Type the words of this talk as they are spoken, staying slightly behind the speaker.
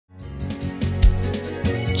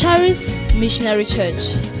Charis Missionary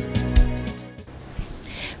Church.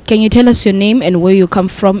 Can you tell us your name and where you come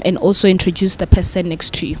from, and also introduce the person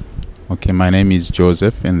next to you? Okay, my name is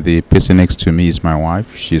Joseph, and the person next to me is my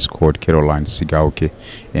wife. She's called Caroline Sigauke,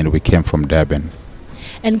 and we came from Durban.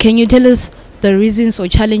 And can you tell us the reasons or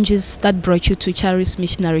challenges that brought you to Charis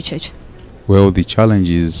Missionary Church? Well, the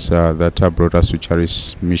challenges that brought us to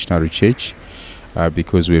Charis Missionary Church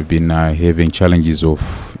because we've been having challenges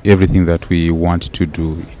of everything that we want to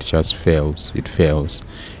do. It just fails. It fails.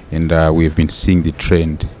 And we've been seeing the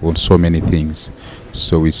trend on so many things.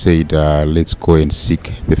 So we said, let's go and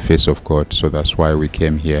seek the face of God. So that's why we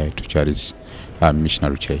came here to Charis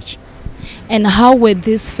Missionary Church. And how were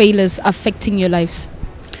these failures affecting your lives?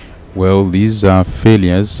 Well, these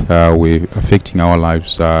failures were affecting our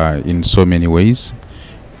lives in so many ways.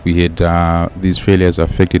 We had these failures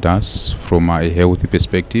affected us from a healthy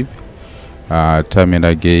perspective. Time and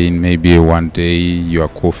again, maybe one day you are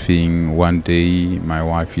coughing, one day my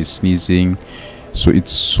wife is sneezing. So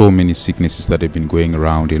it's so many sicknesses that have been going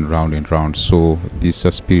round and round and round. So this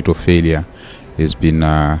spirit of failure has been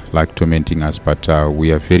like tormenting us. But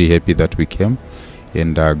we are very happy that we came.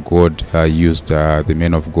 And God used the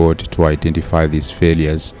men of God to identify these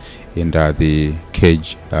failures, and the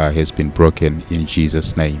cage has been broken in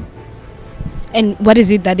Jesus' name. And what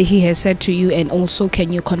is it that He has said to you, and also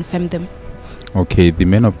can you confirm them? Okay, the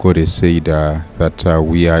men of God has said that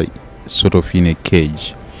we are sort of in a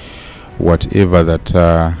cage. Whatever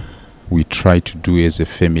that we try to do as a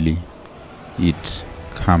family, it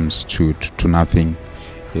comes to nothing.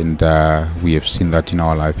 And we have seen that in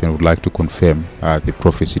our life, and would like to confirm the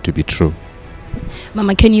prophecy to be true.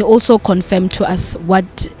 Mama, can you also confirm to us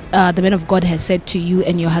what the man of God has said to you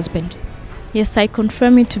and your husband? Yes, I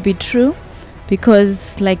confirm it to be true,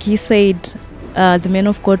 because like he said, the man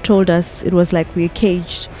of God told us it was like we're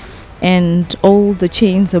caged and all the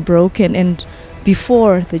chains are broken. And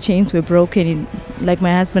before the chains were broken, like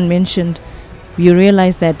my husband mentioned, you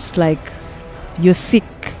realize that like you're sick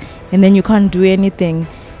and then you can't do anything,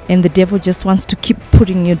 and the devil just wants to keep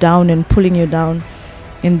putting you down and pulling you down.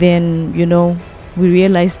 And then, you know, we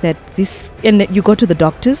realize that this, and that you go to the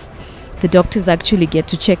doctors actually get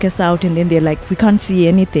to check us out, and then they're like, we can't see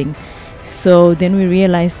anything. So then we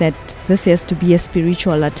realize that this has to be a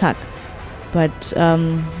spiritual attack. But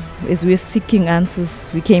as we're seeking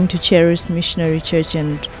answers, we came to Charis Missionary Church,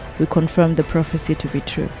 and we confirmed the prophecy to be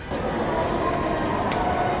true.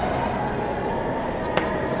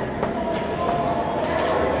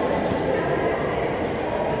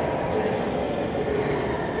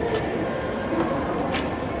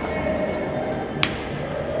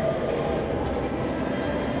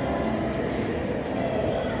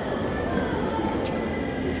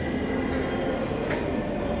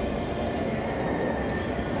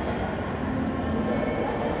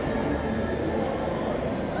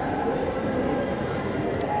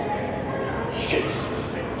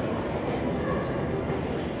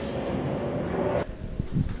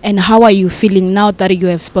 And how are you feeling now that you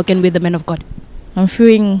have spoken with the man of God? I'm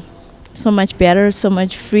feeling so much better, so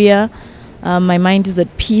much freer. My mind is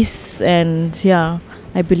at peace, and yeah,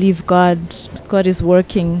 I believe God is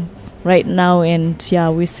working right now, and yeah,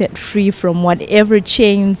 we're set free from whatever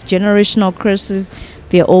chains, generational curses.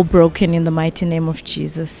 They're all broken in the mighty name of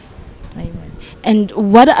Jesus. Amen. And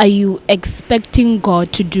what are you expecting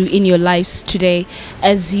God to do in your lives today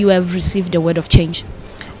as you have received the word of change?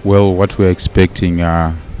 Well, what we're expecting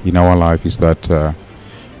in our life is that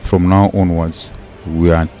from now onwards, we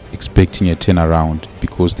are expecting a turnaround,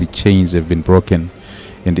 because the chains have been broken,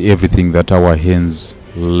 and everything that our hands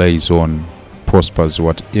lays on prospers.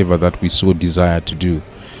 Whatever that we so desire to do,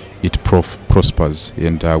 it prospers,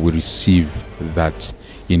 and we receive that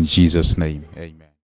in Jesus' name. Amen.